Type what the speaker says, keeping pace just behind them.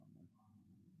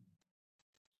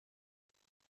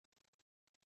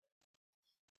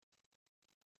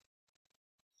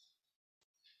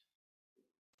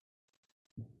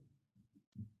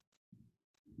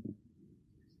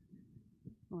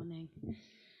morning.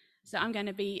 So I'm going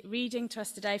to be reading to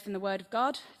us today from the Word of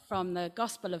God, from the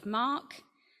Gospel of Mark,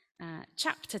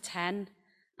 chapter 10,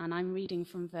 and I'm reading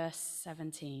from verse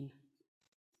 17.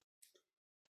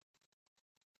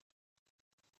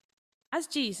 As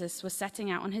Jesus was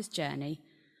setting out on his journey,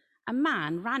 a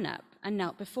man ran up and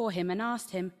knelt before him and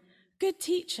asked him, "Good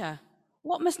teacher,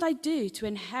 what must I do to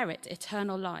inherit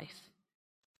eternal life?"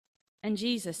 And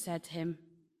Jesus said to him,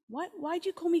 Why do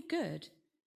you call me good?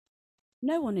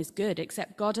 No one is good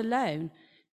except God alone.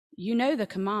 You know the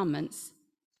commandments.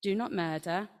 Do not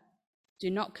murder. Do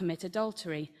not commit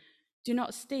adultery. Do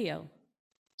not steal.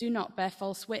 Do not bear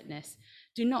false witness.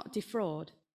 Do not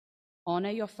defraud.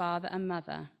 Honor your father and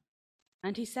mother.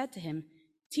 And he said to him,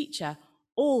 "Teacher,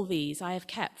 all these I have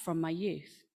kept from my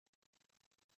youth."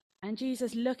 And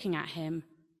Jesus, looking at him,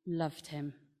 loved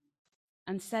him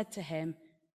and said to him,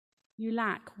 "You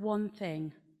lack one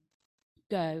thing.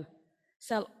 Go,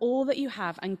 sell all that you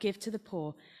have and give to the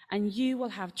poor, and you will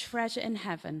have treasure in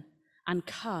heaven. And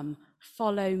come,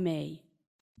 follow me."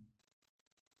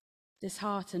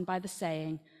 Disheartened by the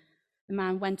saying, the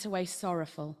man went away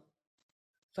sorrowful,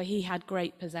 for he had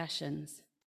great possessions.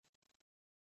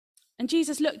 And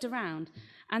Jesus looked around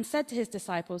and said to his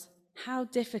disciples, "How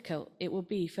difficult it will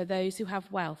be for those who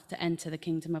have wealth to enter the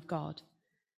kingdom of God."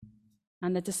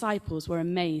 And the disciples were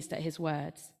amazed at his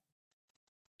words.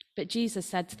 But Jesus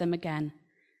said to them again,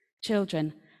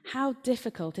 "Children, how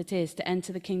difficult it is to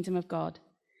enter the kingdom of God.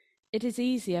 It is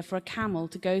easier for a camel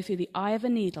to go through the eye of a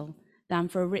needle than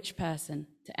for a rich person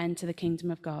to enter the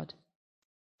kingdom of God."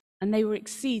 And they were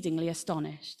exceedingly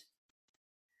astonished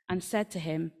and said to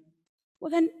him,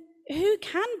 "Well then, who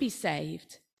can be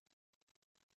saved?"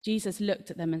 Jesus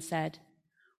looked at them and said,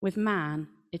 "With man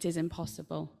it is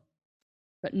impossible,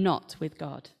 but not with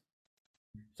God.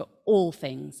 For all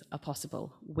things are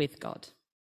possible with God."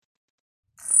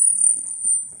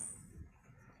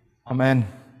 Amen.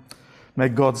 May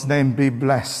God's name be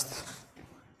blessed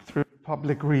through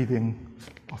public reading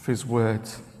of his word.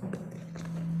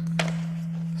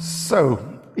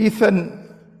 So,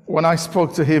 Ethan, when I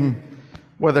spoke to him,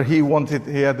 whether he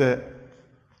had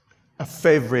a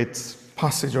favorite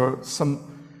passage or some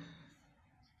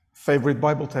favorite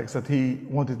Bible text that he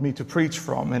wanted me to preach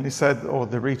from, and he said,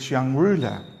 the rich young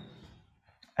ruler.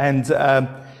 And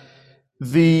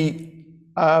the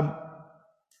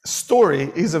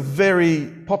story is a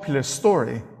very popular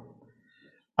story.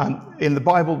 And in the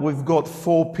Bible, we've got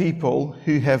 4 people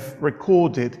who have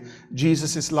recorded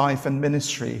Jesus' life and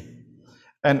ministry.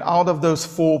 And out of those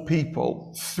 4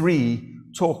 people, 3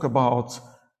 talk about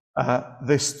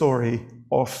this story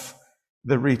of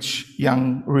the rich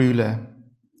young ruler.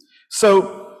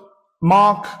 So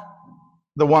Mark,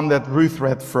 the one that Ruth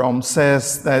read from,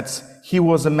 says that he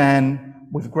was a man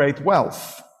with great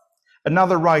wealth.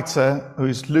 Another writer, who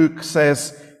is Luke,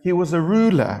 says he was a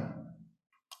ruler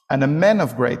and a man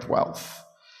of great wealth.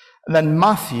 And then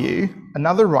Matthew,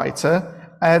 another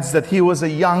writer, adds that he was a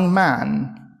young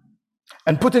man.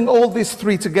 And putting all these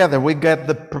 3 together, we get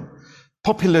the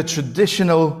popular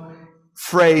traditional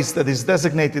phrase that is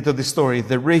designated to the story,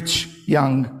 the rich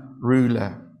young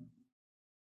ruler.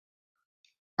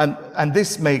 And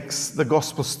this makes the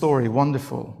gospel story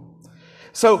wonderful.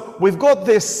 So we've got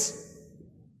this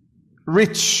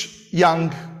rich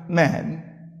young man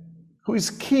who is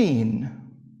keen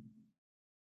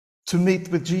to meet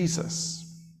with Jesus.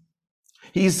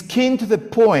 He is keen to the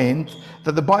point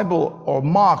that the Bible, or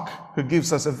Mark, who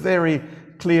gives us a very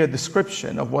clear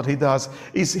description of what he does,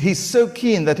 he's so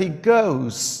keen that he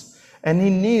goes and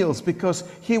he kneels because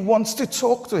he wants to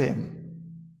talk to him.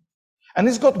 And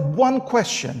he's got one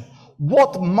question: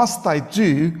 what must I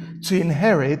do to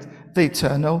inherit the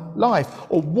eternal life?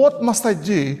 Or what must I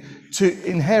do to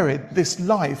inherit this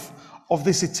life of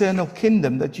this eternal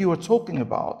kingdom that you are talking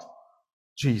about,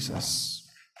 Jesus?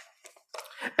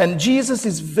 And Jesus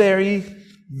is very,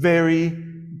 very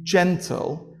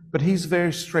gentle, but he's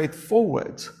very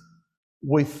straightforward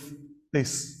with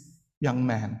this young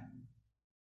man.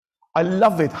 I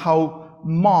love it how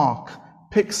Mark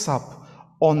picks up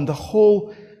on the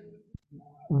whole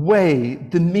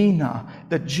demeanor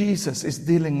that Jesus is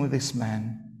dealing with this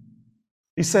man.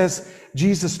 He says,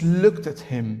 Jesus looked at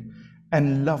him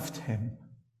and loved him.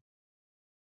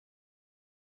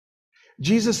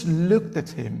 Jesus looked at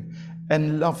him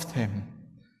and loved him.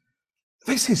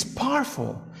 This is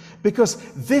powerful, because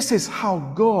this is how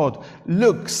God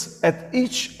looks at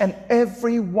each and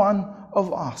every one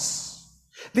of us.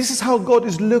 This is how God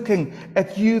is looking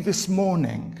at you this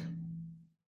morning.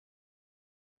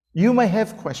 You may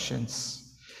have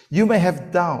questions. You may have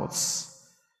doubts.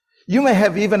 You may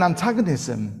have even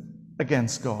antagonism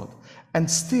against God.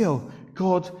 And still,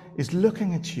 God is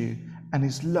looking at you and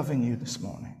is loving you this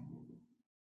morning.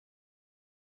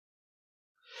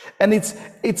 And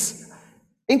it's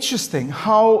interesting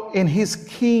how in his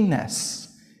keenness,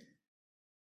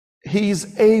 he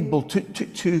is able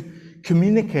to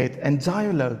communicate and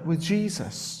dialogue with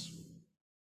Jesus.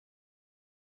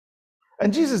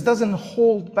 And Jesus doesn't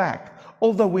hold back.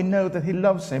 Although we know that he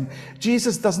loves him,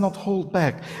 Jesus does not hold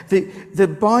back.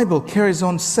 The Bible carries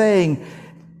on saying,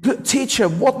 "Good teacher,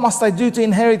 what must I do to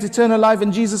inherit eternal life?"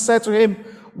 And Jesus said to him,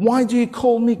 "Why do you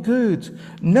call me good?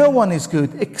 No one is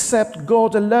good except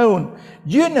God alone.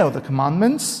 You know the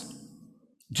commandments.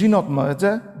 Do not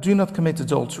murder, do not commit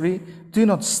adultery, do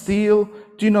not steal,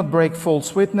 do not break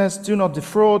false witness, do not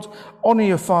defraud, honor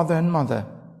your father and mother."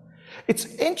 It's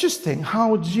interesting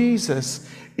how Jesus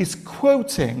is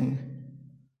quoting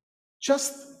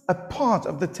just a part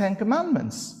of the Ten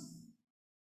Commandments.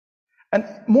 And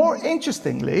more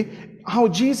interestingly, how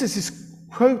Jesus is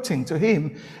quoting to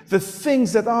him the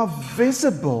things that are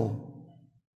visible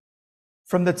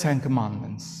from the Ten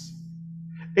Commandments.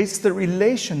 It's the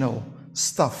relational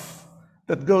stuff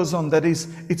that goes on that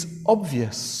it's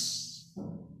obvious.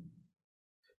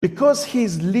 Because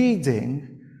he's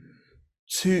leading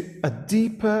to a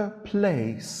deeper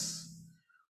place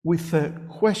with a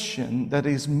question that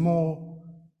is more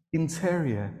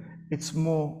interior, it's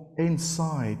more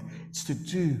inside, it's to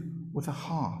do with the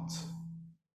heart.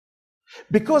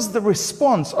 Because the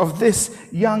response of this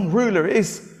young ruler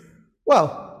is,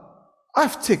 well,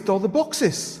 I've ticked all the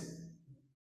boxes.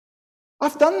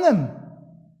 I've done them.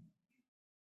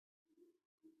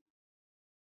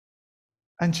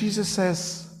 And Jesus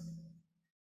says,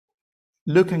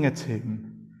 looking at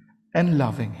him and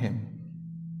loving him,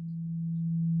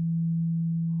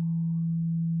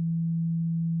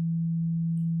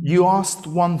 you asked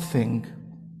one thing.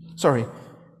 Sorry,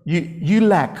 you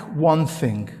lack one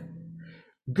thing.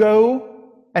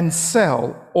 Go and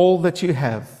sell all that you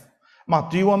have. Matt,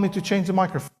 do you want me to change the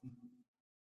microphone?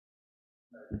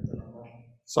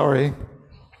 Sorry.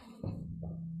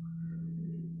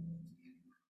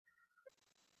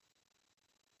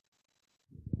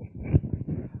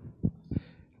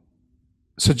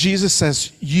 So Jesus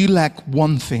says, you lack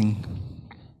one thing.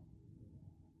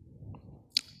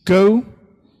 Go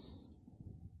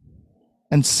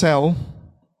and sell.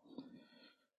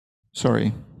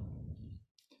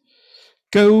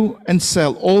 Go and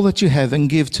sell all that you have and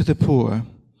give to the poor,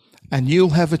 and you'll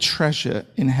have a treasure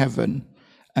in heaven.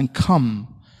 And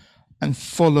come and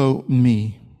follow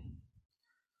me.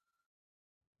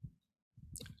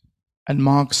 And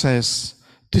Mark says,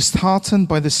 disheartened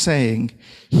by the saying,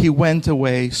 he went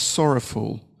away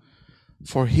sorrowful,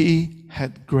 for he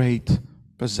had great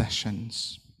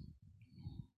possessions.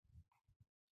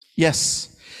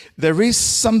 Yes, there is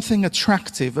something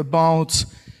attractive about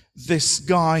this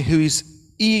guy who is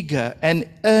eager and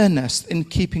earnest in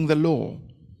keeping the law.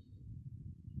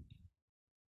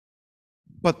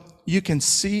 But you can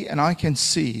see, and I can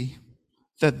see,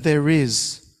 that there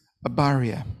is a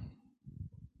barrier.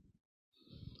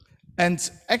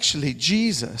 And actually,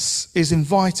 Jesus is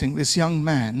inviting this young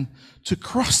man to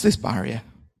cross this barrier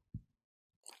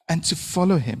and to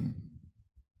follow him.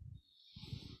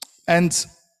 And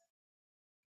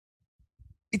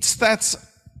it's that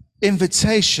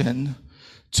invitation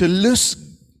to lose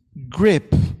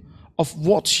grip of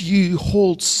what you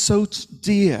hold so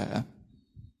dear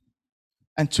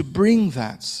and to bring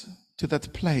that to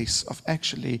that place of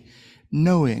actually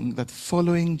knowing that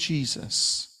following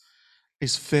Jesus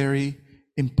is very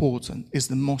important, is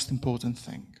the most important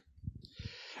thing.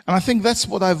 And I think that's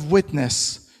what I've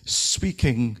witnessed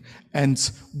speaking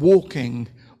and walking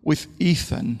with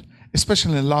Ethan,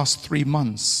 especially in the last 3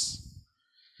 months,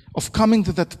 of coming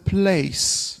to that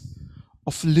place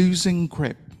of losing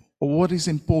grip of what is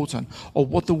important, or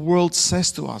what the world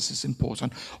says to us is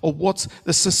important, or what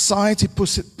the society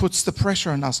puts the pressure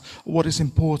on us, what is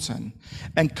important,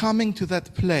 and coming to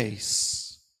that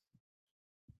place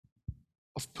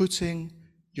of putting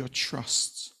your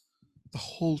trust, the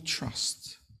whole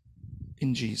trust,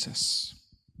 in Jesus.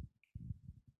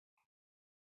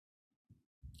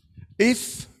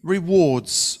 If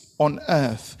rewards on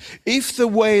earth, if the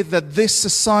way that this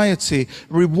society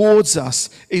rewards us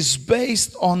is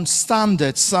based on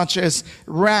standards such as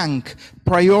rank,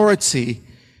 priority,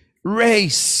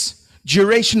 race,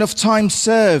 duration of time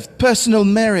served, personal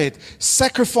merit,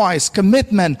 sacrifice,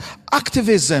 commitment,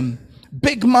 activism,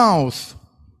 big mouth,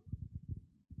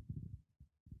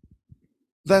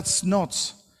 that's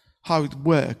not how it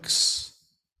works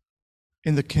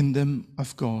in the kingdom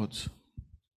of God.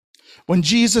 When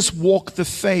Jesus walked the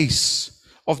face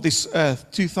of this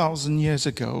earth 2,000 years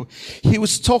ago, he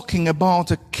was talking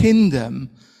about a kingdom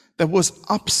that was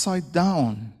upside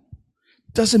down.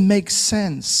 Doesn't make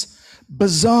sense.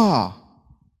 Bizarre.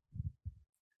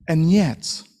 And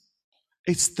yet,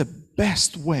 it's the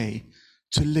best way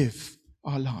to live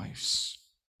our lives.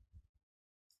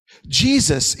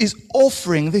 Jesus is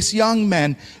offering this young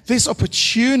man this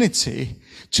opportunity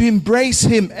to embrace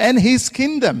him and his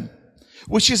kingdom,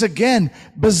 which is again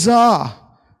bizarre,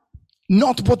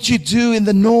 not what you do in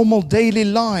the normal daily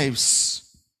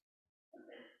lives.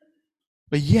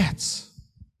 But yet,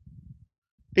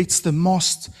 it's the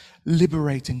most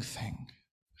liberating thing.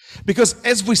 Because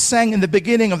as we sang in the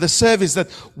beginning of the service,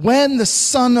 that when the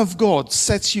Son of God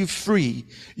sets you free,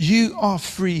 you are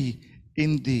free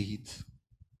indeed.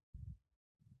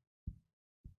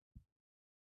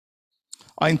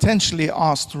 I intentionally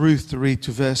asked Ruth to read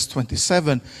to verse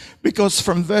 27, because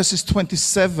from verses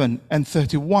 27 and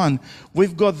 31,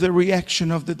 we've got the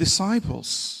reaction of the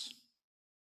disciples.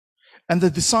 And the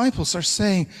disciples are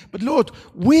saying, but Lord,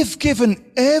 we've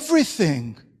given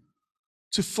everything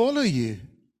to follow you.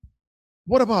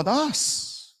 What about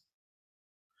us?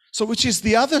 So which is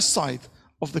the other side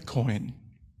of the coin?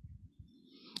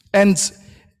 And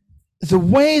the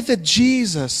way that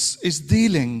Jesus is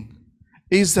dealing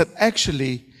is that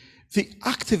actually the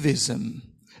activism,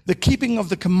 the keeping of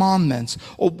the commandments,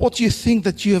 or what you think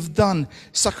that you have done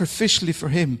sacrificially for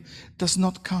him does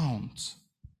not count.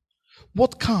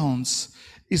 What counts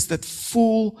is that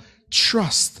full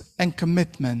trust and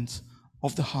commitment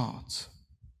of the heart.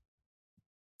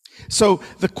 So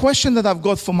the question that I've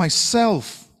got for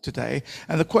myself today,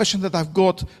 and the question that I've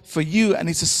got for you, and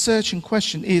it's a searching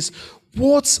question, is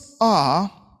what are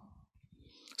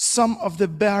some of the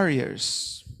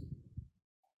barriers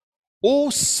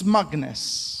or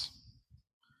smugness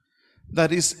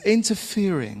that is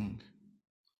interfering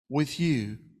with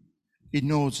you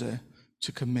in order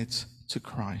to commit to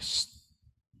Christ?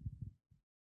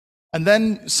 And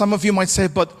then some of you might say,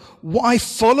 but why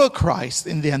follow Christ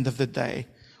in the end of the day?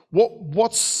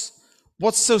 What's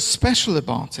so special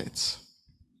about it?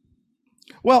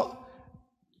 Well,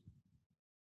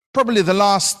 probably the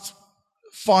last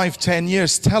 5-10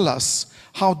 years tell us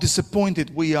how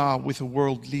disappointed we are with the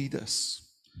world leaders,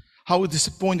 how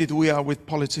disappointed we are with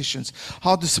politicians,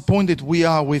 how disappointed we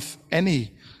are with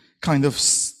any kind of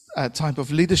type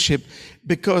of leadership,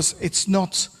 because it's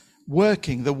not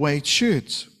working the way it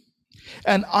should.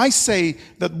 And I say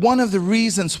that one of the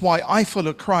reasons why I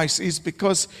follow Christ is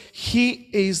because he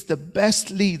is the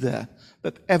best leader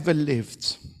that ever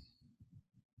lived.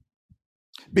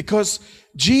 Because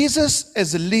Jesus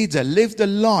as a leader lived a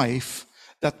life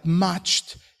that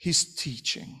matched his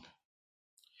teaching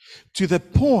to the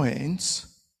point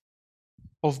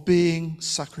of being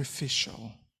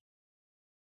sacrificial,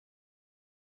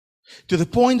 to the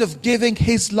point of giving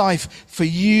his life for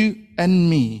you and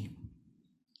me,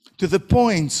 to the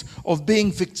point of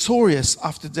being victorious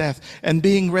after death and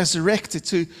being resurrected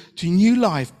to new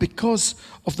life because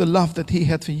of the love that he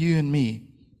had for you and me.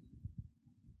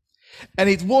 And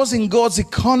it was in God's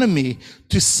economy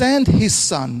to send his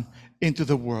Son into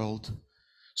the world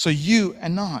so you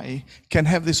and I can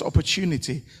have this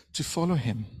opportunity to follow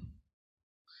him.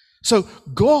 So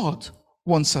God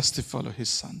wants us to follow his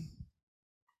Son.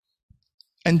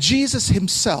 And Jesus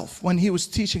himself, when he was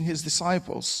teaching his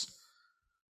disciples,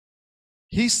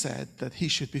 he said that he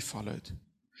should be followed.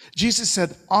 Jesus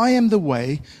said, I am the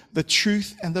way, the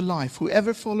truth, and the life.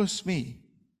 Whoever follows me.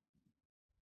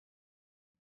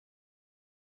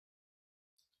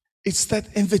 It's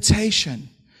that invitation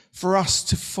for us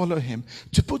to follow him,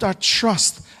 to put our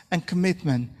trust and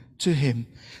commitment to him,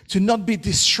 to not be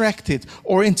distracted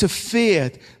or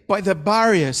interfered by the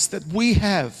barriers that we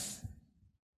have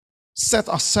set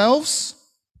ourselves,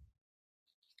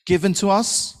 given to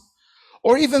us,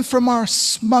 or even from our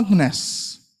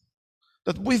smugness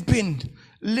that we've been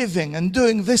living and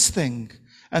doing this thing,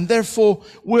 and therefore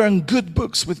we're in good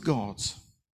books with God.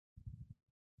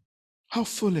 How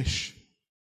foolish.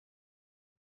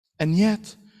 And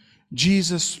yet,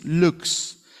 Jesus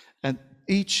looks at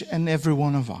each and every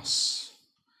one of us,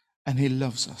 and he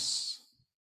loves us.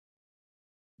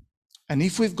 And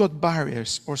if we've got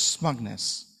barriers or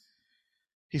smugness,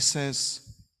 he says,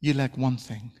 you lack one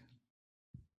thing.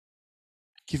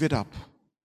 Give it up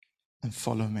and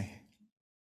follow me.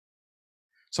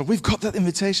 So we've got that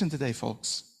invitation today,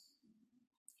 folks.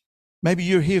 Maybe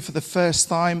you're here for the first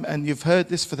time and you've heard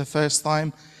this for the first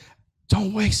time.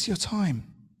 Don't waste your time.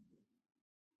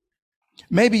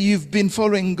 Maybe you've been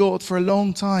following God for a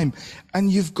long time and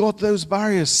you've got those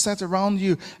barriers set around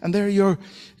you and they're your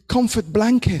comfort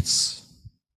blankets.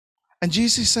 And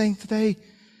Jesus is saying today,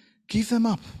 Give them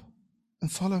up and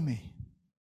follow me.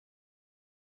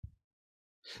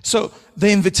 So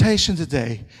the invitation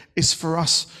today is for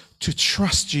us to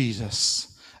trust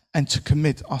Jesus and to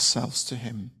commit ourselves to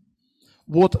him.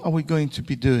 What are we going to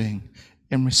be doing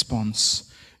in response?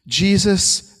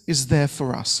 Jesus is there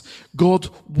for us. God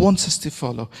wants us to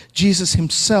follow. Jesus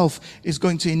himself is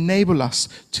going to enable us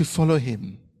to follow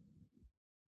him.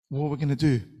 What are we going to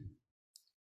do?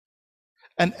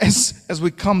 And as we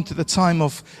come to the time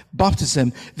of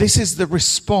baptism, this is the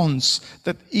response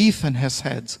that Ethan has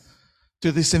had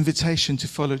to this invitation to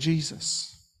follow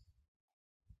Jesus.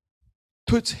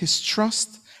 Put his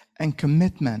trust and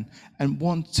commitment and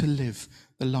want to live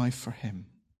the life for him.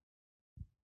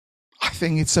 I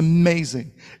think it's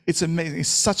amazing. It's amazing. It's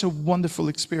such a wonderful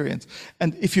experience.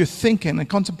 And if you're thinking and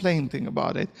contemplating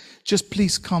about it, just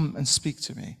please come and speak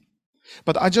to me.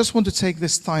 But I just want to take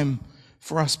this time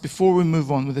for us, before we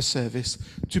move on with the service,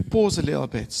 to pause a little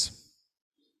bit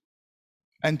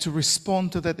and to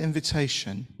respond to that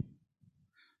invitation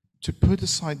to put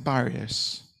aside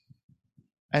barriers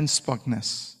and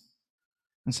smugness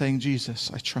and saying,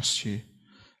 Jesus, I trust you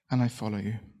and I follow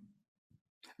you.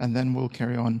 And then we'll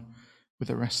carry on with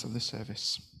the rest of the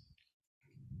service.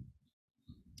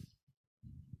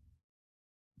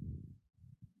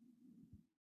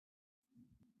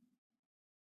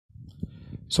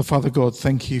 So, Father God,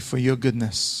 thank you for your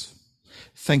goodness.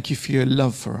 Thank you for your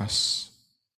love for us.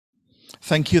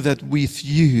 Thank you that with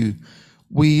you,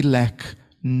 we lack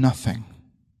nothing.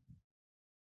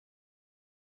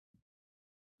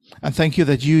 And thank you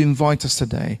that you invite us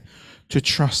today to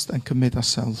trust and commit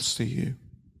ourselves to you.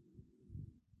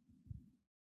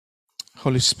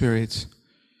 Holy Spirit,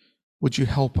 would you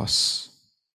help us?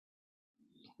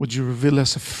 Would you reveal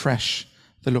us afresh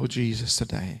the Lord Jesus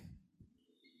today?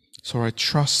 So our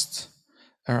trust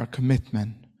and our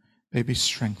commitment may be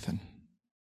strengthened,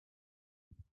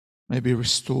 may be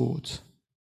restored,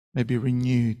 may be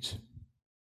renewed,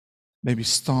 may be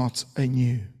start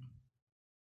anew.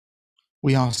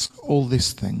 We ask all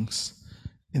these things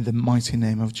in the mighty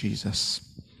name of Jesus.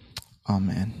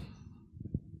 Amen.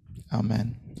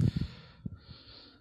 Amen.